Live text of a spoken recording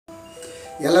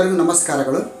ಎಲ್ಲರಿಗೂ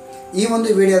ನಮಸ್ಕಾರಗಳು. ಈ ಒಂದು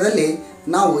ವಿಡಿಯೋದಲ್ಲಿ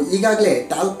ನಾವು ಈಗಾಗಲೇ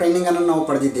ಟಾಲ್ಪ್ ಟ್ರೈನಿಂಗ್ ಅನ್ನು ನಾವು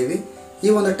ಪಡೆದಿದ್ದೇವೆ. ಈ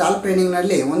ಒಂದು ಟಾಲ್ಪ್ ಟ್ರೈನಿಂಗ್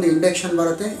ನಲ್ಲಿ ಒಂದು ಇಂಡಕ್ಷನ್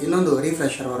ಬರುತ್ತೆ, ಇನ್ನೊಂದು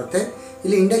ರಿಫ್ರೆಶರ್ ಬರುತ್ತೆ.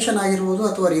 ಇಲ್ಲಿ ಇಂಡಕ್ಷನ್ ಆಗಿರಬಹುದು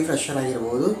ಅಥವಾ ರಿಫ್ರೆಶರ್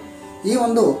ಆಗಿರಬಹುದು. ಈ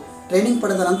ಒಂದು ಟ್ರೈನಿಂಗ್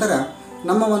ಪಡೆದ ನಂತರ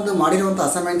ನಮ್ಮ ಒಂದು ಮಾಡಿರುವಂತ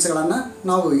ಅಸೈನ್ಮೆಂಟ್ಸ್ ಗಳನ್ನು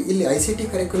ನಾವು ಇಲ್ಲಿ ICT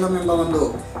ಕರಿಕ್ಯುಲಮ್ ಎಂಬ ಒಂದು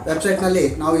ವೆಬ್ಸೈಟ್ ನಲ್ಲಿ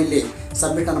ನಾವು ಇಲ್ಲಿ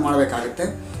ಸಬ್ಮಿಟ್ ಅನ್ನು ಮಾಡಬೇಕಾಗುತ್ತೆ.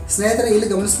 ಸ್ನೇಹಿತರೆ, ಇಲ್ಲಿ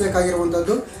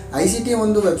ಗಮನಿಸಬೇಕಾಗಿರುವಂತದ್ದು ICT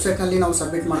ಒಂದು ವೆಬ್ಸೈಟ್ ನಲ್ಲಿ ನಾವು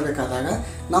ಸಬ್ಮಿಟ್ ಮಾಡಬೇಕಾದಾಗ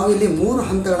ನಾವು ಇಲ್ಲಿ 3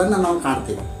 ಹಂತಗಳನ್ನು ನಾವು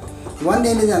ಕಾಣ್ತೀವಿ.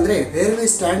 ಒಂದೇನಿದೆ ಅಂದರೆ ವೇರ್ ವಿ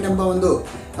ಸ್ಟ್ಯಾಂಡ್ ಎಂಬ ಒಂದು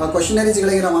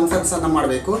ಕ್ವಶನರೀಸ್ಗಳಿಗೆ ನಾವು ಆನ್ಸರ್ಸ್ ಅನ್ನು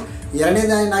ಮಾಡಬೇಕು.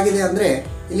 ಎರಡನೇದು ಏನಾಗಿದೆ ಅಂದರೆ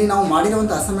ಇಲ್ಲಿ ನಾವು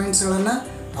ಮಾಡಿರುವಂಥ ಅಸೈನ್ಮೆಂಟ್ಸ್ಗಳನ್ನು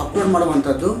ಅಪ್ಲೋಡ್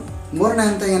ಮಾಡುವಂಥದ್ದು. ಮೂರನೇ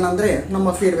ಹಂತ ಏನಂದರೆ ನಮ್ಮ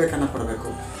ಫೀಡ್ಬ್ಯಾಕನ್ನು ಕೊಡಬೇಕು.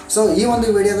 ಸೊ ಈ ಒಂದು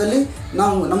ವಿಡಿಯೋದಲ್ಲಿ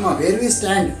ನಾವು ನಮ್ಮ ವೇರ್ ವಿ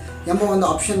ಸ್ಟ್ಯಾಂಡ್ ಎಂಬ ಒಂದು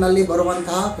ಆಪ್ಷನ್ನಲ್ಲಿ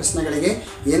ಬರುವಂತಹ ಪ್ರಶ್ನೆಗಳಿಗೆ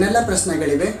ಏನೆಲ್ಲ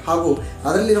ಪ್ರಶ್ನೆಗಳಿವೆ ಹಾಗೂ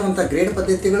ಅದರಲ್ಲಿರುವಂಥ ಗ್ರೇಡ್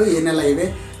ಪದ್ಧತಿಗಳು ಏನೆಲ್ಲ ಇವೆ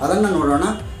ಅದನ್ನು ನೋಡೋಣ.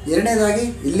 ಎರಡನೇದಾಗಿ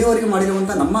ಇಲ್ಲಿವರೆಗೆ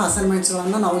ಮಾಡಿರುವಂಥ ನಮ್ಮ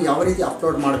ಅಸೈನ್ಮೆಂಟ್ಸ್ಗಳನ್ನು ನಾವು ಯಾವ ರೀತಿ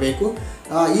ಅಪ್ಲೋಡ್ ಮಾಡಬೇಕು,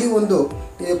 ಈ ಒಂದು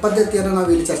ಪದ್ಧತಿಯನ್ನು ನಾವು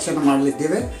ಇಲ್ಲಿ ಚರ್ಚೆಯನ್ನು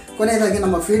ಮಾಡಲಿದ್ದೇವೆ. ಕೊನೆಯದಾಗಿ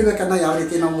ನಮ್ಮ ಫೀಡ್ಬ್ಯಾಕನ್ನು ಯಾವ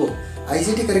ರೀತಿ ನಾವು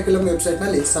ICT ಕರಿಕ್ಯುಲಮ್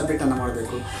ವೆಬ್ಸೈಟ್ನಲ್ಲಿ ಸಬ್ಮಿಟನ್ನು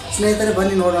ಮಾಡಬೇಕು. ಸ್ನೇಹಿತರೆ,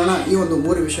 ಬನ್ನಿ ನೋಡೋಣ, ಈ ಒಂದು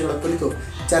 3 ವಿಷಯಗಳ ಕುರಿತು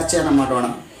ಚರ್ಚೆಯನ್ನು ಮಾಡೋಣ.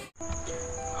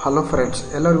 ಹಲೋ ಫ್ರೆಂಡ್ಸ್,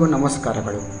 ಎಲ್ಲರಿಗೂ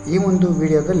ನಮಸ್ಕಾರಗಳು. ಈ ಒಂದು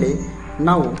ವಿಡಿಯೋದಲ್ಲಿ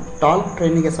ನಾವು ಟಾಲ್ಪ್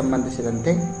ಟ್ರೈನಿಂಗ್ಗೆ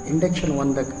ಸಂಬಂಧಿಸಿದಂತೆ ಇಂಡಕ್ಷನ್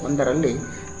ಒಂದರಲ್ಲಿ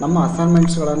ನಮ್ಮ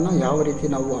ಅಸೈನ್ಮೆಂಟ್ಸ್ಗಳನ್ನು ಯಾವ ರೀತಿ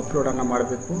ನಾವು ಅಪ್ಲೋಡನ್ನು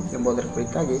ಮಾಡಬೇಕು ಎಂಬುದರ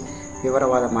ಕುರಿತಾಗಿ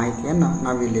ವಿವರವಾದ ಮಾಹಿತಿಯನ್ನು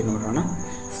ನಾವಿಲ್ಲಿ ನೋಡೋಣ.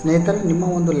 ಸ್ನೇಹಿತರೆ, ನಿಮ್ಮ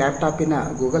ಒಂದು ಲ್ಯಾಪ್ಟಾಪಿನ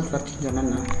ಗೂಗಲ್ ಸರ್ಚ್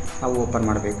ಇಂಜನನ್ನು ನಾವು ಓಪನ್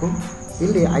ಮಾಡಬೇಕು.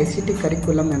 ಇಲ್ಲಿ ICT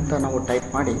ಕರಿಕ್ಯುಲಮ್ ಅಂತ ನಾವು ಟೈಪ್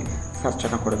ಮಾಡಿ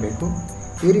ಸರ್ಚನ್ನು ಕೊಡಬೇಕು.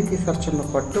 ಈ ರೀತಿ ಸರ್ಚನ್ನು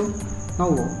ಕೊಟ್ಟು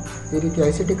ನಾವು ಈ ರೀತಿ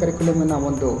ICT ಕರಿಕ್ಯುಲಮಿನ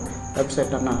ಒಂದು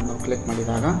ವೆಬ್ಸೈಟನ್ನು ನಾವು ಕ್ಲಿಕ್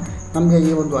ಮಾಡಿದಾಗ ನಮಗೆ ಈ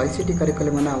ಒಂದು ICT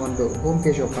ಕರಿಕ್ಯುಲಮಿನ ಒಂದು ಹೋಮ್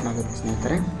ಪೇಜ್ ಓಪನ್ ಆಗುತ್ತೆ.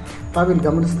 ಸ್ನೇಹಿತರೆ, ತಾವಿಲ್ಲಿ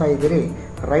ಗಮನಿಸ್ತಾ ಇದ್ದೀರಿ,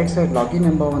 ರೈಟ್ ಸೈಡ್ ಲಾಗಿನ್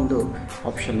ಎಂಬ ಒಂದು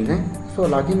ಆಪ್ಷನ್ ಇದೆ. ಸೊ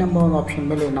ಲಾಗಿನ್ ಎಂಬ ಒಂದು ಆಪ್ಷನ್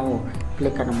ಮೇಲೆ ನಾವು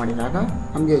ಕ್ಲಿಕ್ಕನ್ನು ಮಾಡಿದಾಗ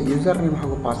ನಮಗೆ ಯೂಸರ್ ನೇಮ್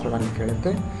ಹಾಗೂ ಪಾಸ್ವರ್ಡನ್ನು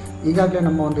ಕೇಳುತ್ತೆ. ಈಗಾಗಲೇ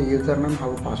ನಮ್ಮ ಒಂದು ಯೂಸರ್ ನೇಮ್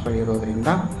ಹಾಗೂ ಪಾಸ್ವರ್ಡ್ ಇರೋದರಿಂದ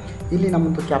ಇಲ್ಲಿ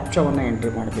ನಮ್ಮೊಂದು ಕ್ಯಾಪ್ಚಾವನ್ನು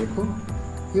ಎಂಟ್ರಿ ಮಾಡಬೇಕು.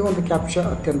 ಈ ಒಂದು ಕ್ಯಾಪ್ಚಾ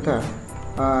ಅತ್ಯಂತ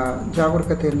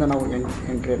ಜಾಗರೂಕತೆಯಿಂದ ನಾವು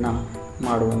ಎಂಟ್ರಿಯನ್ನು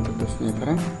ಮಾಡುವಂಥದ್ದು.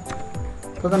 ಸ್ನೇಹಿತರೆ,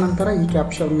 ತದನಂತರ ಈ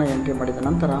ಕ್ಯಾಪ್ಚಾವನ್ನು ಎಂಟ್ರಿ ಮಾಡಿದ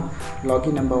ನಂತರ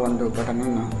ಲಾಗಿನ್ ಎಂಬ ಒಂದು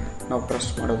ಬಟನನ್ನು ನಾವು ಪ್ರೆಸ್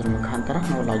ಮಾಡೋದ್ರ ಮುಖಾಂತರ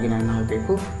ನಾವು ಲಾಗಿನ್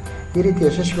ಆಗಬೇಕು. ಈ ರೀತಿ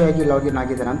ಯಶಸ್ವಿಯಾಗಿ ಲಾಗಿನ್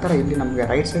ಆಗಿದ ನಂತರ ಇಲ್ಲಿ ನಮಗೆ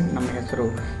ರೈಟ್ ಸೈಡ್ ನಮ್ಮ ಹೆಸರು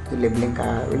ಇಲ್ಲಿ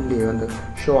ಇಲ್ಲಿ ಒಂದು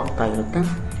ಶೋ ಆಗ್ತಾ ಇರುತ್ತೆ.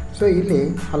 ಸೊ ಇಲ್ಲಿ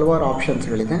ಹಲವಾರು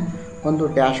ಆಪ್ಷನ್ಸ್ಗಳಿದೆ. ಒಂದು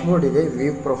ಡ್ಯಾಶ್ಬೋರ್ಡ್ ಇದೆ,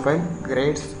 view profile,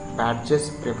 grades, badges,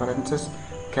 preferences,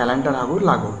 calendar ಹಾಗೂ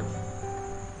ಲಾಗೌಟ್.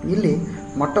 ಇಲ್ಲಿ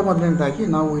ಮೊಟ್ಟ ಮೊದಲನೇದಾಗಿ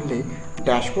ನಾವು ಇಲ್ಲಿ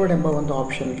ಡ್ಯಾಶ್ಬೋರ್ಡ್ ಎಂಬ ಒಂದು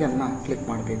ಆಪ್ಷನ್ಗೆ ಕ್ಲಿಕ್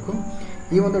ಮಾಡಬೇಕು.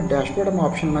 ಈ ಒಂದು ಡ್ಯಾಶ್ಬೋರ್ಡ್ ಎಂಬ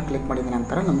ಆಪ್ಷನ್ನ ಕ್ಲಿಕ್ ಮಾಡಿದ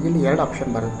ನಂತರ ನಮಗೆ ಇಲ್ಲಿ 2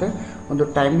 ಆಪ್ಷನ್ ಬರುತ್ತೆ. ಒಂದು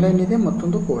ಟೈಮ್ ಲೈನ್ ಇದೆ,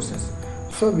 ಮತ್ತೊಂದು courses.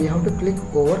 So we have to click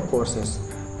over courses.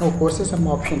 ನಾವು ಕೋರ್ಸಸ್ ಎಂಬ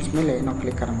ಆಪ್ಷನ್ಸ್ ಮೇಲೆ ನಾವು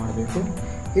ಕ್ಲಿಕ್ಕನ್ನು ಮಾಡಬೇಕು.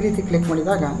 ಈ ರೀತಿ ಕ್ಲಿಕ್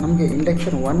ಮಾಡಿದಾಗ ನಮಗೆ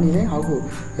ಇಂಡಕ್ಷನ್ 1 ಇದೆ ಹಾಗೂ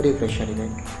ರಿಫ್ರೆಶರ್ ಇದೆ.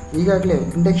 ಈಗಾಗಲೇ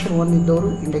ಇಂಡಕ್ಷನ್ 1 ಇದ್ದವರು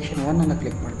ಇಂಡಕ್ಷನ್ 1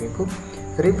 ಕ್ಲಿಕ್ ಮಾಡಬೇಕು.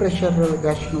 ರಿಫ್ರೆಶರ್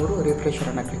ಬ್ಯಾಚ್ನವರು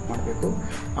ರಿಫ್ರೆಶರನ್ನು ಕ್ಲಿಕ್ ಮಾಡಬೇಕು.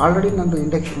 ಆಲ್ರೆಡಿ ನಂದು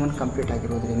ಇಂಡಕ್ಷನ್ 1 ಕಂಪ್ಲೀಟ್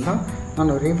ಆಗಿರೋದ್ರಿಂದ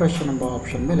ನಾನು ರಿಫ್ರೆಶರ್ ಎಂಬ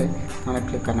ಆಪ್ಷನ್ ಮೇಲೆ ನಾನು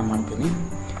ಕ್ಲಿಕ್ಕನ್ನು ಮಾಡ್ತೀನಿ.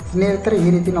 ಸ್ನೇಹಿತರೆ, ಈ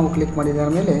ರೀತಿ ನಾವು ಕ್ಲಿಕ್ ಮಾಡಿದ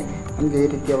ಮೇಲೆ ನಮಗೆ ಈ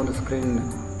ರೀತಿಯ ಒಂದು ಸ್ಕ್ರೀನ್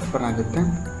ಓಪನ್ ಆಗುತ್ತೆ.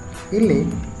 ಇಲ್ಲಿ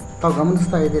ತಾವು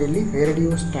ಗಮನಿಸ್ತಾ ಇದ್ದೀರಿ, ಇಲ್ಲಿ ವೇರ್ ಡು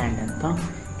ಯು ಸ್ಟ್ಯಾಂಡ್ ಅಂತ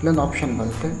ಇಲ್ಲೊಂದು ಆಪ್ಷನ್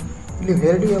ಬರುತ್ತೆ. ಇಲ್ಲಿ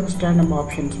ವೇರ್ ಡು ಯು ಸ್ಟ್ಯಾಂಡ್ ಎಂಬ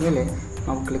ಆಪ್ಷನ್ಸ್ ಮೇಲೆ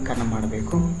ನಾವು ಕ್ಲಿಕ್ಕನ್ನು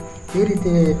ಮಾಡಬೇಕು. ಈ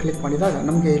ರೀತಿ ಕ್ಲಿಕ್ ಮಾಡಿದಾಗ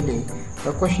ನಮಗೆ ಇಲ್ಲಿ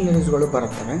ಕ್ವಶನರೀಸ್ಗಳು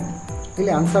ಬರುತ್ತವೆ.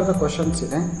 ಇಲ್ಲಿ ಆನ್ಸರ್ ದ ಕ್ವಶನ್ಸ್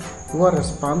ಇದೆ, your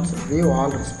response, view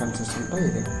all responses ಅಂತ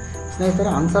ಇದೆ. ಸ್ನೇಹಿತರೆ,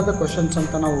 ಆನ್ಸರ್ ದ ಕ್ವಶನ್ಸ್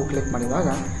ಅಂತ ನಾವು ಕ್ಲಿಕ್ ಮಾಡಿದಾಗ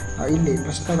ಇಲ್ಲಿ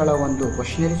ಪ್ರಶ್ನೆಗಳ ಒಂದು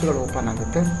ಕ್ವಶನರೀಸ್ಗಳು ಓಪನ್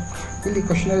ಆಗುತ್ತೆ. ಇಲ್ಲಿ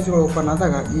ಕ್ವಶನರೀಸ್ಗಳು ಓಪನ್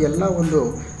ಆದಾಗ ಈ ಎಲ್ಲ ಒಂದು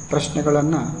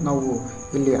ಪ್ರಶ್ನೆಗಳನ್ನು ನಾವು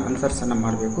ಇಲ್ಲಿ ಆನ್ಸರ್ಸನ್ನು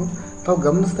ಮಾಡಬೇಕು. ತಾವು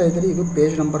ಗಮನಿಸ್ತಾ ಇದ್ದೀರಿ, ಇದು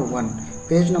ಪೇಜ್ ನಂಬರ್ 1.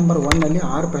 Page number 1ನಲ್ಲಿ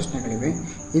 6 ಪ್ರಶ್ನೆಗಳಿವೆ.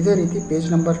 ಇದೇ ರೀತಿ ಪೇಜ್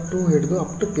ನಂಬರ್ 2 ಹಿಡಿದು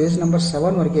ಅಪ್ ಟು ಪೇಜ್ ನಂಬರ್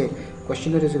 7ವರೆಗೆ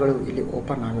ಕ್ವಶನರೀಸ್ಗಳು ಇಲ್ಲಿ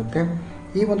ಓಪನ್ ಆಗುತ್ತೆ.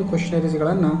 ಈ ಒಂದು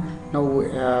ಕ್ವಶನರೀಸ್ಗಳನ್ನು ನಾವು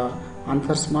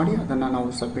ಆನ್ಸರ್ಸ್ ಮಾಡಿ ಅದನ್ನು ನಾವು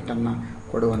ಸಬ್ಮಿಟನ್ನು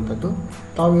ಕೊಡುವಂಥದ್ದು.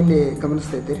 ತಾವು ಇಲ್ಲಿ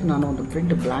ಗಮನಿಸ್ತಾ ಇದ್ದೀರಿ, ನಾನು ಒಂದು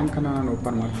ಪ್ರಿಂಟ್ ಬ್ಲ್ಯಾಂಕನ್ನು ನಾನು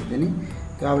ಓಪನ್ ಮಾಡ್ತಿದ್ದೀನಿ.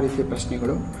 ಯಾವ ರೀತಿ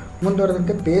ಪ್ರಶ್ನೆಗಳು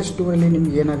ಮುಂದುವರೆದಂತೆ ಪೇಜ್ 2ರಲ್ಲಿ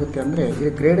ನಿಮ್ಗೆ ಏನಾಗುತ್ತೆ ಅಂದರೆ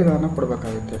ಇಲ್ಲಿ ಗ್ರೇಡ್ಗಳನ್ನು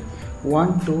ಕೊಡಬೇಕಾಗುತ್ತೆ.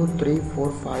 1, 2, 3,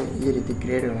 4, 5 ಈ ರೀತಿ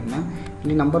ಗ್ರೇಡ್ಗಳನ್ನು.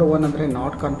 ಇಲ್ಲಿ ನಂಬರ್ 1 ಅಂದರೆ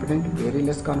not confident, very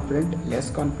less confident,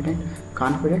 less confident,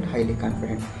 confident, highly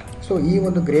confident. So ಈ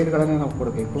ಒಂದು ಗ್ರೇಡ್ಗಳನ್ನು ನಾವು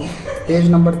ಕೊಡಬೇಕು. ಪೇಜ್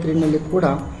ನಂಬರ್ 3ನಲ್ಲಿ ಕೂಡ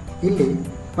ಇಲ್ಲಿ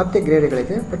ಮತ್ತೆ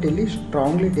ಗ್ರೇಡ್ಗಳಿದೆ, ಬಟ್ ಇಲ್ಲಿ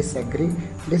strongly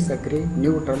disagree,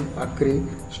 neutral, agri,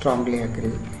 strongly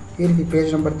agri. ಈ ರೀತಿ ಪೇಜ್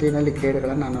ನಂಬರ್ 3ನಲ್ಲಿ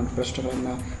ಗ್ರೇಡ್ಗಳನ್ನು ನಾನು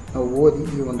ಪ್ರಶ್ನೆಗಳನ್ನು ನಾವು ಓದಿ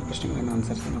ಈ ಒಂದು ಪ್ರಶ್ನೆಗಳನ್ನು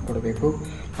ಆನ್ಸರ್ಸನ್ನು ಕೊಡಬೇಕು.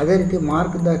 ಅದೇ ರೀತಿ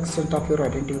mark the extent of your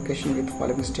identification with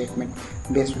following statement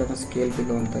based on scale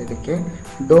below ಅಂತ. ಇದಕ್ಕೆ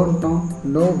don't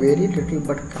know very little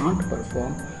but can't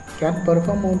perform, can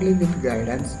perform only with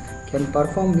guidance, can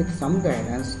perform with some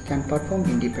guidance, can perform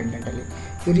ಇಂಡಿಪೆಂಡೆಂಟಲಿ.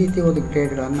 ಈ ರೀತಿ ಒಂದು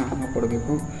ಗ್ರೇಡ್ಗಳನ್ನು ನಾವು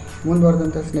ಕೊಡಬೇಕು.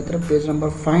 ಮುಂದುವರೆದಂಥ ಸ್ನೇಹಿತರೆ, page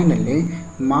number 5ನಲ್ಲಿ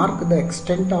mark the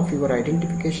extent of your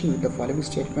identification with the following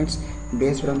statements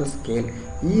based on the scale.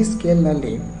 ಈ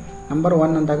ಸ್ಕೇಲ್ನಲ್ಲಿ number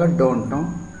 1 ಅಂದಾಗ don't know,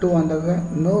 2 ಅಂದಾಗ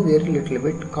no very little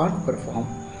bit, can't perform.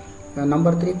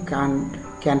 Number 3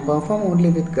 can perform only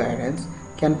with guidance,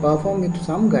 can perform with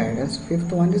some guidance.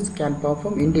 5th one is can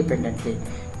perform independently.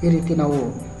 ಈ ರೀತಿ ನಾವು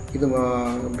ಇದು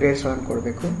ಗ್ರೇಡ್ಸ್ಗಳನ್ನು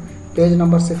ಕೊಡಬೇಕು. Page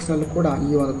number 6ನಲ್ಲೂ ಕೂಡ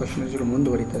ಈ ಒಂದು ಕ್ವಶನ್ಸ್ಗಳು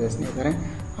ಮುಂದುವರಿತದೆ ಸ್ನೇಹಿತರೆ.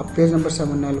 ಆ ಪೇಜ್ ನಂಬರ್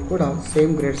 7ನಲ್ಲೂ ಕೂಡ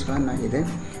ಸೇಮ್ ಗ್ರೇಡ್ಸ್ಗಳನ್ನು ಇದೆ.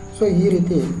 ಸೊ ಈ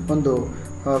ರೀತಿ ಒಂದು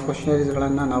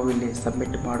ಕ್ವಶನರೀಸ್ಗಳನ್ನು ನಾವು ಇಲ್ಲಿ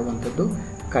ಸಬ್ಮಿಟ್ ಮಾಡುವಂಥದ್ದು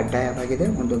ಕಡ್ಡಾಯವಾಗಿದೆ,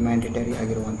 ಒಂದು ಮ್ಯಾಂಡೇಟರಿ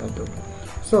ಆಗಿರುವಂಥದ್ದು.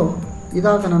 ಸೊ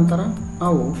ಇದಾದ ನಂತರ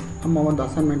ನಾವು ನಮ್ಮ ಒಂದು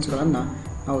ಅಸೈನ್ಮೆಂಟ್ಸ್ಗಳನ್ನು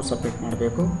ನಾವು ಸಬ್ಮಿಟ್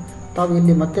ಮಾಡಬೇಕು. ತಾವು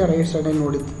ಇಲ್ಲಿ ಮತ್ತೆ ರೈಟ್ ಸೈಡಲ್ಲಿ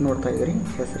ನೋಡ್ತಾ ಇದ್ದೀರಿ,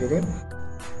 ಹೆಸರಿದೆ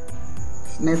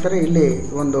ಸ್ನೇಹಿತರೆ. ಇಲ್ಲಿ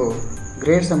ಒಂದು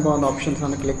ಗ್ರೇಡ್ಸ್ ಎಂಬ ಒಂದು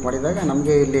ಆಪ್ಷನ್ಸನ್ನು ಕ್ಲಿಕ್ ಮಾಡಿದಾಗ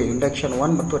ನಮಗೆ ಇಲ್ಲಿ ಇಂಡಕ್ಷನ್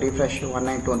 1 ಮತ್ತು ರಿಫ್ರೆಶ್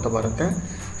 192 ಅಂತ ಬರುತ್ತೆ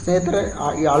ಸ್ನೇಹಿತರೆ.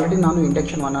 ಆಲ್ರೆಡಿ ನಾನು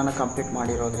ಇಂಡಕ್ಷನ್ 1 ಕಂಪ್ಲೀಟ್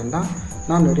ಮಾಡಿರೋದ್ರಿಂದ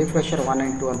ನಾನು ರಿಫ್ರೆಷರ್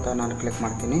 192 ಅಂತ ನಾನು ಕ್ಲಿಕ್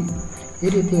ಮಾಡ್ತೀನಿ. ಈ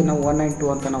ರೀತಿ ನಾವು 192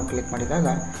 ಅಂತ ನಾವು ಕ್ಲಿಕ್ ಮಾಡಿದಾಗ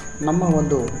ನಮ್ಮ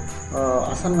ಒಂದು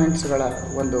ಅಸೈನ್ಮೆಂಟ್ಸ್ಗಳ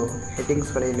ಒಂದು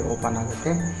ಹೆಡ್ಡಿಂಗ್ಸ್ಗಳು ಇಲ್ಲಿ ಓಪನ್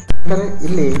ಆಗುತ್ತೆ. ಅಂದರೆ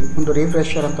ಇಲ್ಲಿ ಒಂದು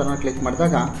ರಿಫ್ರೆಷರ್ ಅಂತ ನಾನು ಕ್ಲಿಕ್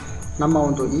ಮಾಡಿದಾಗ ನಮ್ಮ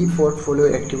ಒಂದು ಈ ಪೋರ್ಟ್ಫೋಲಿಯೋ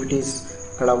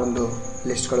ಆ್ಯಕ್ಟಿವಿಟೀಸ್ಗಳ ಒಂದು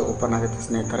ಲಿಸ್ಟ್ಗಳು ಓಪನ್ ಆಗುತ್ತೆ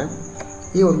ಸ್ನೇಹಿತರೆ.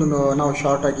 ಈ ಒಂದು ನಾವು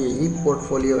ಶಾರ್ಟಾಗಿ ಈ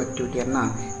ಪೋರ್ಟ್ಫೋಲಿಯೋ ಆ್ಯಕ್ಟಿವಿಟಿಯನ್ನು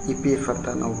EPF ಅಂತ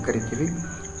ನಾವು ಕರಿತೀವಿ.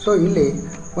 ಸೊ ಇಲ್ಲಿ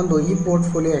ಒಂದು ಈ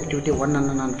ಪೋರ್ಟ್ಫೋಲಿಯೋ ಆ್ಯಕ್ಟಿವಿಟಿ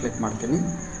 1 ನಾನು ಕ್ಲಿಕ್ ಮಾಡ್ತೀನಿ.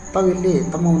 ತಾವು ಇಲ್ಲಿ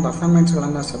ತಮ್ಮ ಒಂದು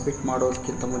ಅಸೈನ್ಮೆಂಟ್ಸ್ಗಳನ್ನು ಸಬ್ಮಿಟ್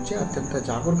ಮಾಡೋದಕ್ಕಿಂತ ಮುಂಚೆ ಅತ್ಯಂತ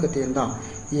ಜಾಗರೂಕತೆಯಿಂದ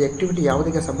ಈ ಆ್ಯಕ್ಟಿವಿಟಿ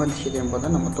ಯಾವುದಕ್ಕೆ ಸಂಬಂಧಿಸಿದೆ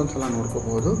ಎಂಬುದನ್ನು ಮತ್ತೊಂದು ಸಲ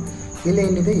ನೋಡ್ಕೋಬಹುದು. ಇಲ್ಲಿ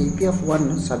ಏನಿದೆ, EPF 1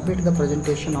 submit the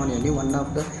presentation on any one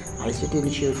of the ICT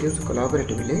initiatives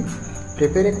collaboratively.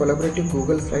 Prepare a collaborative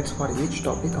Google Slides for each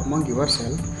topic among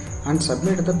yourself and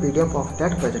submit the PDF of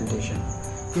that presentation.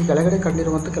 ಈ ಕೆಳಗಡೆ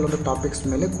ಕಂಡಿರುವಂಥ ಕೆಲವೊಂದು ಟಾಪಿಕ್ಸ್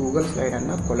ಮೇಲೆ ಗೂಗಲ್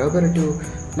ಸ್ಲೈಡನ್ನು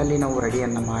ಕೊಲಾಬರೇಟಿವ್ನಲ್ಲಿ ನಾವು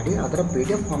ರೆಡಿಯನ್ನು ಮಾಡಿ ಅದರ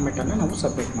PDF ಫಾರ್ಮೆಟನ್ನು ನಾವು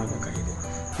submit ಮಾಡಬೇಕಾಗಿದೆ.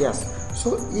 S. So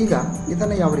ಈಗ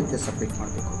ಇದನ್ನು ಯಾವ ರೀತಿ ಸಬ್ಮಿಟ್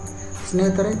ಮಾಡಬೇಕು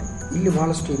ಸ್ನೇಹಿತರೆ, ಇಲ್ಲಿ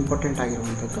ಭಾಳಷ್ಟು ಇಂಪಾರ್ಟೆಂಟ್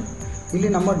ಆಗಿರುವಂಥದ್ದು,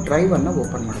 ಇಲ್ಲಿ ನಮ್ಮ ಡ್ರೈವನ್ನು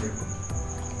ಓಪನ್ ಮಾಡಬೇಕು.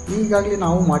 ಈಗಾಗಲೇ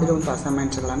ನಾವು ಮಾಡಿರುವಂಥ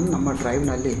ಅಸೈನ್ಮೆಂಟ್ಸ್ಗಳನ್ನು ನಮ್ಮ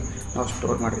ಡ್ರೈವ್ನಲ್ಲಿ ನಾವು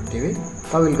ಸ್ಟೋರ್ ಮಾಡಿರ್ತೀವಿ.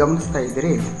 ತಾವು ಇಲ್ಲಿ ಗಮನಿಸ್ತಾ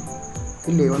ಇದ್ದೀರಿ,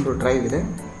 ಇಲ್ಲಿ ಒಂದು ಡ್ರೈವ್ ಇದೆ.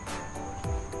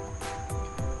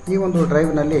 ಈ ಒಂದು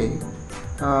ಡ್ರೈವ್ನಲ್ಲಿ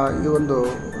ಈ ಒಂದು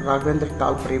ರಾಘವೇಂದ್ರ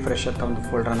ಟಾಲ್ಪ್ ರಿಫ್ರೆಶ್ ಅಂತ ಒಂದು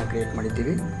ಫೋಲ್ಡ್ರನ್ನು ಕ್ರಿಯೇಟ್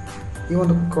ಮಾಡಿದ್ದೀವಿ. ಈ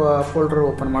ಒಂದು ಫೋಲ್ಡರ್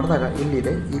ಓಪನ್ ಮಾಡಿದಾಗ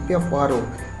ಇಲ್ಲಿದೆ EPF 6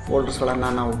 ಫೋಲ್ಡರ್ಸ್ಗಳನ್ನು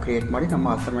ನಾವು ಕ್ರಿಯೇಟ್ ಮಾಡಿ ನಮ್ಮ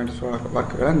ಅಸೈನ್ಮೆಂಟ್ಸ್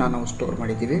ವರ್ಕ್ಗಳನ್ನು ನಾವು ಸ್ಟೋರ್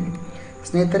ಮಾಡಿದ್ದೀವಿ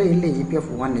ಸ್ನೇಹಿತರೆ. ಇಲ್ಲಿ EPF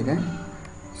 1 ಇದೆ.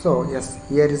 So S,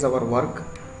 here is our work.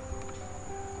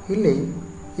 ಇಲ್ಲಿ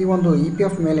ಈ ಒಂದು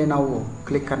EPF ಮೇಲೆ ನಾವು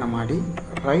ಕ್ಲಿಕ್ಕನ್ನು ಮಾಡಿ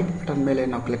ರೈಟ್ ಬಟನ್ ಮೇಲೆ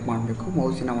ನಾವು ಕ್ಲಿಕ್ ಮಾಡಬೇಕು,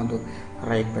 ಮೌಸಿನ ಒಂದು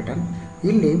ರೈಟ್ ಬಟನ್.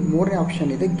 ಇಲ್ಲಿ 3ನೇ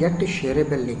ಆಪ್ಷನ್ ಇದೆ, ಗೆಟ್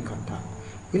ಶೇರೇಬಲ್ ಲಿಂಕ್ ಅಂತ.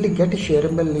 ಇಲ್ಲಿ ಗೆಟ್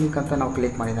ಶೇರೇಬಲ್ ಲಿಂಕ್ ಅಂತ ನಾವು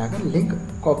ಕ್ಲಿಕ್ ಮಾಡಿದಾಗ ಲಿಂಕ್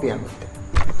ಕಾಪಿ ಆಗುತ್ತೆ.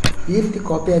 ಈ ರೀತಿ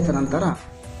ಕಾಪಿ ಆದ ನಂತರ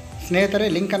ಸ್ನೇಹಿತರೆ,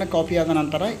 ಲಿಂಕನ್ನು ಕಾಪಿ ಆದ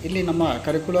ನಂತರ ಇಲ್ಲಿ ನಮ್ಮ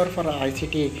ಕರಿಕ್ಯುಲರ್ ಫಾರ್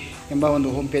ICT ಎಂಬ ಒಂದು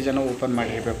ಹೋಮ್ ಪೇಜನ್ನು ಓಪನ್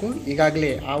ಮಾಡಿರಬೇಕು.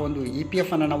 ಈಗಾಗಲೇ ಆ ಒಂದು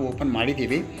EPF ಅನ್ನು ನಾವು ಓಪನ್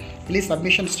ಮಾಡಿದ್ದೀವಿ. ಇಲ್ಲಿ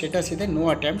ಸಬ್ಮಿಷನ್ ಸ್ಟೇಟಸ್ ಇದೆ, no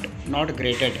attempt not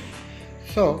graded.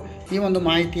 So ಈ ಒಂದು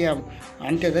ಮಾಹಿತಿಯ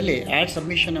ಅಂತ್ಯದಲ್ಲಿ ಆ್ಯಡ್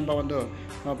ಸಬ್ಮಿಷನ್ ಎಂಬ ಒಂದು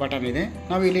ಬಟನ್ ಇದೆ.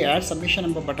 ನಾವು ಇಲ್ಲಿ ಆ್ಯಡ್ ಸಬ್ಮಿಷನ್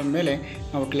ಎಂಬ ಬಟನ್ ಮೇಲೆ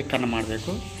ನಾವು ಕ್ಲಿಕ್ಕನ್ನು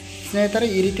ಮಾಡಬೇಕು ಸ್ನೇಹಿತರೆ.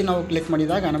 ಈ ರೀತಿ ನಾವು ಕ್ಲಿಕ್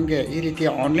ಮಾಡಿದಾಗ ನಮಗೆ ಈ ರೀತಿಯ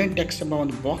ಆನ್ಲೈನ್ ಟೆಕ್ಸ್ಟ್ ಎಂಬ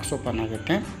ಒಂದು ಬಾಕ್ಸ್ ಓಪನ್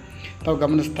ಆಗುತ್ತೆ. ತಾವು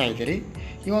ಗಮನಿಸ್ತಾ ಇದ್ದೀರಿ,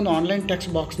 ಈ ಒಂದು ಆನ್ಲೈನ್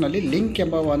ಟೆಕ್ಸ್ಟ್ ಬಾಕ್ಸ್ನಲ್ಲಿ ಲಿಂಕ್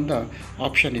ಎಂಬ ಒಂದು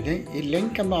ಆಪ್ಷನ್ ಇದೆ. ಈ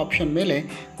ಲಿಂಕ್ ಎಂಬ ಆಪ್ಷನ್ ಮೇಲೆ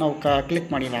ನಾವು ಕ್ಲಿಕ್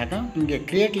ಮಾಡಿದಾಗ ನಮಗೆ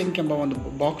ಕ್ರಿಯೇಟ್ ಲಿಂಕ್ ಎಂಬ ಒಂದು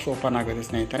ಬಾಕ್ಸ್ ಓಪನ್ ಆಗುತ್ತೆ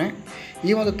ಸ್ನೇಹಿತರೆ.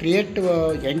 ಈ ಒಂದು ಕ್ರಿಯೇಟ್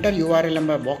ಎಂಟರ್ URL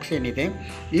ಎಂಬ ಬಾಕ್ಸ್ ಏನಿದೆ,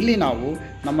 ಇಲ್ಲಿ ನಾವು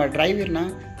ನಮ್ಮ ಡ್ರೈವಿನ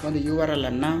ಒಂದು URL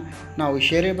ಅನ್ನು ನಾವು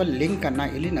ಶೇರೇಬಲ್ ಲಿಂಕನ್ನು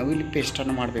ನಾವು ಇಲ್ಲಿ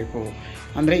ಪೇಸ್ಟನ್ನು ಮಾಡಬೇಕು.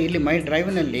 ಅಂದರೆ ಇಲ್ಲಿ ಮೈ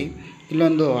ಡ್ರೈವ್ನಲ್ಲಿ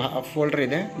ಇಲ್ಲೊಂದು ಫೋಲ್ಡರ್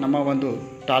ಇದೆ, ನಮ್ಮ ಒಂದು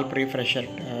ಟಾಲ್ಪ್ ರಿಫ್ರೆಷರ್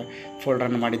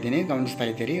ಫೋಲ್ಡರನ್ನು ಮಾಡಿದ್ದೀನಿ, ಗಮನಿಸ್ತಾ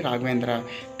ಇದ್ದೀರಿ, ರಾಘವೇಂದ್ರ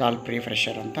ಟಾಲ್ಪ್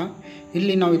ರಿಫ್ರೆಷರ್ ಅಂತ.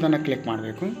 ಇಲ್ಲಿ ನಾವು ಇದನ್ನು ಕ್ಲಿಕ್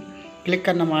ಮಾಡಬೇಕು.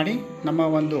 ಕ್ಲಿಕ್ಕನ್ನು ಮಾಡಿ ನಮ್ಮ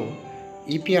ಒಂದು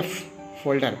EPF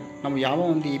ಫೋಲ್ಡರ್, ನಾವು ಯಾವ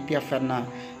ಒಂದು EPFನ್ನು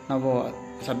ನಾವು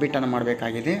ಸಬ್ಮಿಟನ್ನು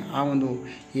ಮಾಡಬೇಕಾಗಿದೆ ಆ ಒಂದು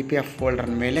EPF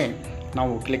ಫೋಲ್ಡರ್ ಮೇಲೆ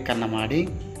ನಾವು ಕ್ಲಿಕ್ಕನ್ನು ಮಾಡಿ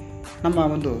ನಮ್ಮ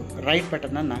ಒಂದು ರೈಟ್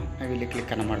ಬಟನನ್ನು ನಾವಿಲ್ಲಿ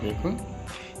ಕ್ಲಿಕ್ಕನ್ನು ಮಾಡಬೇಕು.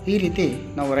 ಈ ರೀತಿ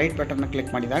ನಾವು ರೈಟ್ ಬಟನ್ನ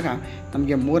ಕ್ಲಿಕ್ ಮಾಡಿದಾಗ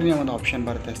ನಮಗೆ 3ನೇ ಒಂದು ಆಪ್ಷನ್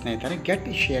ಬರುತ್ತೆ ಸ್ನೇಹಿತರೆ, ಗೆಟ್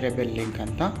ಶೇರೇಬಲ್ ಲಿಂಕ್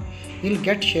ಅಂತ. ಇಲ್ಲಿ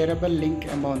ಗೆಟ್ ಶೇರೇಬಲ್ ಲಿಂಕ್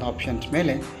ಎಂಬ ಒಂದು ಆಪ್ಷನ್ಸ್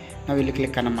ಮೇಲೆ ನಾವಿಲ್ಲಿ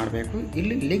ಕ್ಲಿಕ್ಕನ್ನು ಮಾಡಬೇಕು.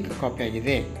 ಇಲ್ಲಿ ಲಿಂಕ್ ಕಾಪಿ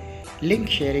ಆಗಿದೆ,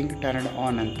 ಲಿಂಕ್ ಶೇರಿಂಗ್ ಟರ್ನ್ಡ್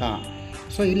ಆನ್ ಅಂತ.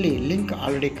 ಸೊ ಇಲ್ಲಿ ಲಿಂಕ್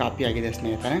ಆಲ್ರೆಡಿ ಕಾಪಿ ಆಗಿದೆ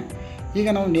ಸ್ನೇಹಿತರೆ. ಈಗ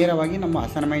ನಾವು ನೇರವಾಗಿ ನಮ್ಮ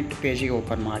ಅಸೈನ್ಮೆಂಟ್ ಪೇಜಿಗೆ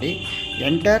ಓಪನ್ ಮಾಡಿ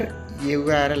ಎಂಟರ್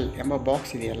URL ಎಂಬ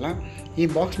ಬಾಕ್ಸ್ ಇದೆಯಲ್ಲ, ಈ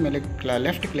ಬಾಕ್ಸ್ ಮೇಲೆ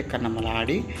ಲೆಫ್ಟ್ ಕ್ಲಿಕ್ಕನ್ನು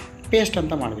ಮಾಡಿ ಪೇಸ್ಟ್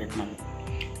ಅಂತ ಮಾಡಬೇಕು ನಾವು.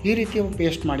 ಈ ರೀತಿ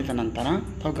ಪೇಸ್ಟ್ ಮಾಡಿದ ನಂತರ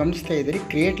ನಾವು ಗಮನಿಸ್ತಾ ಇದ್ದೀರಿ,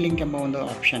 ಕ್ರಿಯೇಟ್ ಲಿಂಕ್ ಎಂಬ ಒಂದು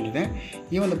ಆಪ್ಷನ್ ಇದೆ.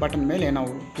 ಈ ಒಂದು ಬಟನ್ ಮೇಲೆ ನಾವು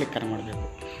ಕ್ಲಿಕ್ಕನ್ನು ಮಾಡಬೇಕು.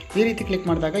 ಈ ರೀತಿ ಕ್ಲಿಕ್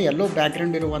ಮಾಡಿದಾಗ ಎಲ್ಲೋ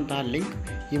ಬ್ಯಾಕ್ಗ್ರೌಂಡ್ ಇರುವಂತಹ ಲಿಂಕ್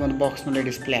ಈ ಒಂದು ಬಾಕ್ಸ್ನಲ್ಲಿ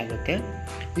ಡಿಸ್ಪ್ಲೇ ಆಗುತ್ತೆ.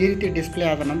 ಈ ರೀತಿ ಡಿಸ್ಪ್ಲೇ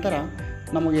ಆದ ನಂತರ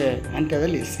ನಮಗೆ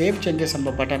ಅಂತ್ಯದಲ್ಲಿ ಸೇವ್ ಚೇಂಜಸ್ ಎಂಬ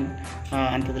ಬಟನ್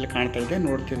ಅಂತ್ಯದಲ್ಲಿ ಕಾಣ್ತಾ ಇದೆ,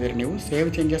 ನೋಡ್ತಿದ್ದೀರಿ ನೀವು, ಸೇವ್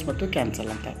ಚೇಂಜಸ್ ಮತ್ತು ಕ್ಯಾನ್ಸಲ್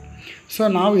ಅಂತ. ಸೊ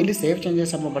ನಾವು ಇಲ್ಲಿ ಸೇವ್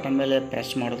ಚೇಂಜಸ್ ಎಂಬ ಬಟನ್ ಮೇಲೆ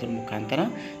ಪ್ರೆಸ್ ಮಾಡೋದ್ರ ಮುಖಾಂತರ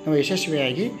ನಾವು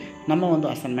ಯಶಸ್ವಿಯಾಗಿ ನಮ್ಮ ಒಂದು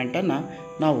ಅಸೈನ್ಮೆಂಟನ್ನು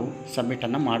ನಾವು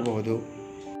ಸಬ್ಮಿಟನ್ನು ಮಾಡಬಹುದು.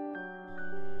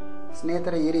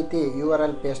 ಸ್ನೇಹಿತರೆ, ಈ ರೀತಿ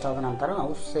URL ಪೇಸ್ಟ್ ಆದ ನಂತರ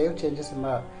ನಾವು ಸೇವ್ ಚೇಂಜಸ್ ಎಂಬ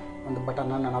ಒಂದು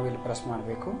ಬಟನನ್ನು ನಾವು ಇಲ್ಲಿ ಪ್ರೆಸ್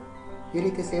ಮಾಡಬೇಕು. ಈ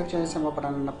ರೀತಿ ಸೇವ್ ಚೇಂಜಸ್ ಎಂಬ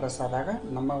ಬಟನನ್ನು ಪ್ರೆಸ್ ಆದಾಗ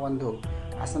ನಮ್ಮ ಒಂದು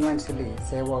ಅಸೈನ್ಮೆಂಟ್ಸ್ ಇಲ್ಲಿ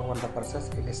ಸೇವ್ ಆಗುವಂಥ ಪ್ರೊಸೆಸ್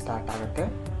ಇಲ್ಲಿ ಸ್ಟಾರ್ಟ್ ಆಗುತ್ತೆ.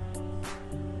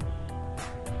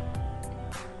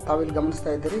 ತಾವಿಲ್ಲಿ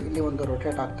ಗಮನಿಸ್ತಾ ಇದ್ದೀರಿ, ಇಲ್ಲಿ ಒಂದು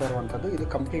ರೊಟೇಟ್ ಆಗ್ತಾ ಇರುವಂಥದ್ದು. ಇದು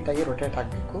ಕಂಪ್ಲೀಟಾಗಿ ರೊಟೇಟ್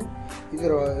ಆಗಬೇಕು. ಇದು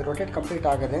ರೊಟೇಟ್ ಕಂಪ್ಲೀಟ್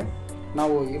ಆಗದೆ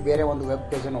ನಾವು ಬೇರೆ ಒಂದು ವೆಬ್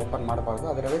ಪೇಜನ್ನು ಓಪನ್ ಮಾಡಬಾರ್ದು.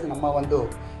 ಅದರಲ್ಲಿ ನಮ್ಮ ಒಂದು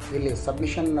ಇಲ್ಲಿ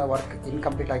ಸಬ್ಮಿಷನ್ ವರ್ಕ್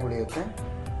ಇನ್ಕಂಪ್ಲೀಟ್ ಆಗಿ ಉಳಿಯುತ್ತೆ.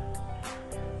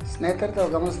 ಸ್ನೇಹಿತರೆ, ತಾವು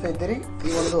ಗಮನಿಸ್ತಾ ಇದ್ದೀರಿ, ಈ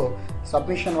ಒಂದು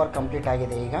ಸಬ್ಮಿಷನ್ ವರ್ಕ್ ಕಂಪ್ಲೀಟ್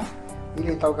ಆಗಿದೆ. ಈಗ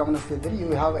ಇಲ್ಲಿ ತಾವು ಗಮನಿಸ್ತಿದ್ದೀರಿ, you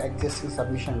have existing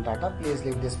submission data, please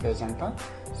leave this page ಅಂತ.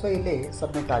 ಸೊ ಇಲ್ಲಿ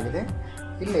ಸಬ್ಮಿಟ್ ಆಗಿದೆ.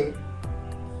 ಇಲ್ಲಿ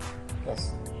ಎಸ್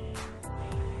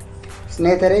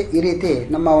ಸ್ನೇಹಿತರೆ, ಈ ರೀತಿ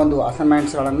ನಮ್ಮ ಒಂದು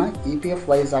ಅಸೈನ್ಮೆಂಟ್ಸ್ಗಳನ್ನು EPF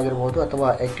ವೈಸ್ ಆಗಿರ್ಬೋದು ಅಥವಾ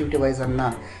ಆ್ಯಕ್ಟಿವಿಟಿ ವೈಸನ್ನು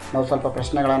ನಾವು ಸ್ವಲ್ಪ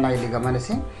ಪ್ರಶ್ನೆಗಳನ್ನು ಇಲ್ಲಿ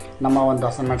ಗಮನಿಸಿ ನಮ್ಮ ಒಂದು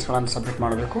ಅಸೈನ್ಮೆಂಟ್ಸ್ಗಳನ್ನು ಸಬ್ಮಿಟ್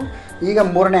ಮಾಡಬೇಕು. ಈಗ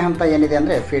ಮೂರನೇ ಹಂತ ಏನಿದೆ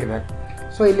ಅಂದರೆ ಫೀಡ್ಬ್ಯಾಕ್.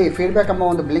 ಸೊ ಇಲ್ಲಿ ಫೀಡ್ಬ್ಯಾಕ್ ಎಂಬ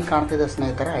ಒಂದು ಬ್ಲಿಂಕ್ ಕಾಣ್ತಿದೆ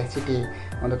ಸ್ನೇಹಿತರೆ. ICT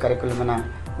ಒಂದು ಕರಿಕ್ಯುಲಮ್ನ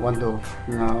ಒಂದು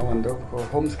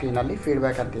ಹೋಮ್ ಸ್ಕ್ರೀನಲ್ಲಿ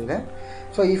ಫೀಡ್ಬ್ಯಾಕ್ ಅಂತ ಇದೆ.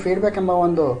 ಸೊ ಈ ಫೀಡ್ಬ್ಯಾಕ್ ಎಂಬ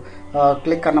ಒಂದು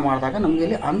ಕ್ಲಿಕ್ಕನ್ನು ಮಾಡಿದಾಗ ನಮಗೆ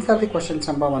ಇಲ್ಲಿ ಆನ್ಸರ್ ದಿ ಕ್ವಶನ್ಸ್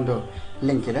ಎಂಬ ಒಂದು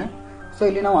ಲಿಂಕ್ ಇದೆ. ಸೊ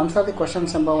ಇಲ್ಲಿ ನಾವು ಆನ್ಸರ್ ದಿ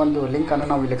ಕ್ವಶನ್ಸ್ ಎಂಬ ಒಂದು ಲಿಂಕನ್ನು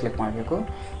ನಾವು ಇಲ್ಲಿ ಕ್ಲಿಕ್ ಮಾಡಬೇಕು.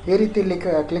 ಈ ರೀತಿ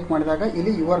ಕ್ಲಿಕ್ ಮಾಡಿದಾಗ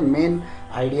ಇಲ್ಲಿ ಯುವರ್ ಮೇಲ್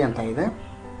ID ಅಂತ ಇದೆ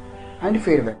ಆ್ಯಂಡ್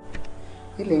ಫೀಡ್ಬ್ಯಾಕ್.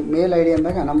 ಇಲ್ಲಿ ಮೇಲ್ ID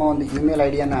ಅಂದಾಗ ನಮ್ಮ ಒಂದು ಇಮೇಲ್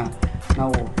IDಯನ್ನು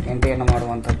ನಾವು ಎಂಟ್ರಿಯನ್ನು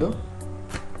ಮಾಡುವಂಥದ್ದು.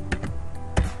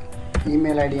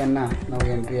 ಇಮೇಲ್ IDಯನ್ನು ನಾವು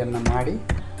ಎಂಟ್ರಿಯನ್ನು ಮಾಡಿ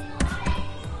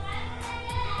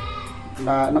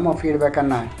ನಮ್ಮ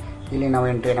ಫೀಡ್ಬ್ಯಾಕನ್ನು ಇಲ್ಲಿ ನಾವು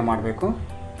ಎಂಟ್ರಿಯನ್ನು ಮಾಡಬೇಕು.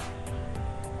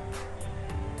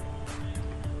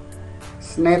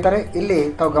 ಸ್ನೇಹಿತರೆ, ಇಲ್ಲಿ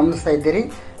ತಾವು ಗಮನಿಸ್ತಾ ಇದ್ದೀರಿ,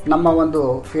 ನಮ್ಮ ಒಂದು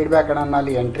ಫೀಡ್ಬ್ಯಾಕನ್ನು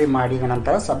ಅಲ್ಲಿ ಎಂಟ್ರಿ ಮಾಡಿದ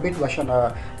ನಂತರ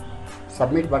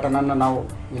ಸಬ್ಮಿಟ್ ಬಟನನ್ನು ನಾವು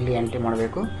ಇಲ್ಲಿ ಎಂಟ್ರಿ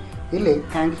ಮಾಡಬೇಕು. ಇಲ್ಲಿ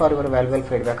thanks for your valuable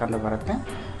feedback ಅಂತ ಬರುತ್ತೆ.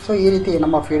 ಸೊ ಈ ರೀತಿ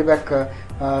ನಮ್ಮ ಫೀಡ್ಬ್ಯಾಕ್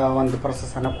ಒಂದು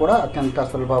ಪ್ರೊಸೆಸನ್ನು ಕೂಡ ಅತ್ಯಂತ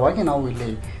ಸುಲಭವಾಗಿ ನಾವು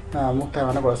ಇಲ್ಲಿ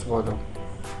ಮುಕ್ತಾಯಗೊಳಿಸ್ಬೋದು.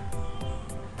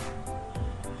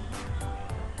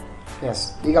 ಎಸ್,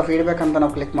 ಈಗ ಫೀಡ್ಬ್ಯಾಕ್ ಅಂತ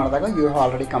ನಾವು ಕ್ಲಿಕ್ ಮಾಡಿದಾಗ you have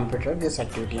already completed this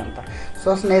activity ಅಂತ.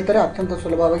 ಸೊ ಸ್ನೇಹಿತರೆ, ಅತ್ಯಂತ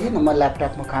ಸುಲಭವಾಗಿ ನಮ್ಮ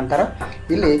ಲ್ಯಾಪ್ಟಾಪ್ ಮುಖಾಂತರ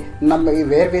ಇಲ್ಲಿ ನಮ್ಮ ಈ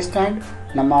ವೇರ್ ವಿ ಸ್ಟ್ಯಾಂಡ್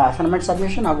ನಮ್ಮ ಅಸೈನ್ಮೆಂಟ್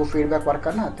ಸಬ್ಮಿಷನ್ ಹಾಗೂ ಫೀಡ್ಬ್ಯಾಕ್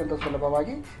ವರ್ಕನ್ನು ಅತ್ಯಂತ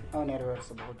ಸುಲಭವಾಗಿ ನಾವು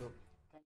ನೆರವೇರಿಸಬಹುದು.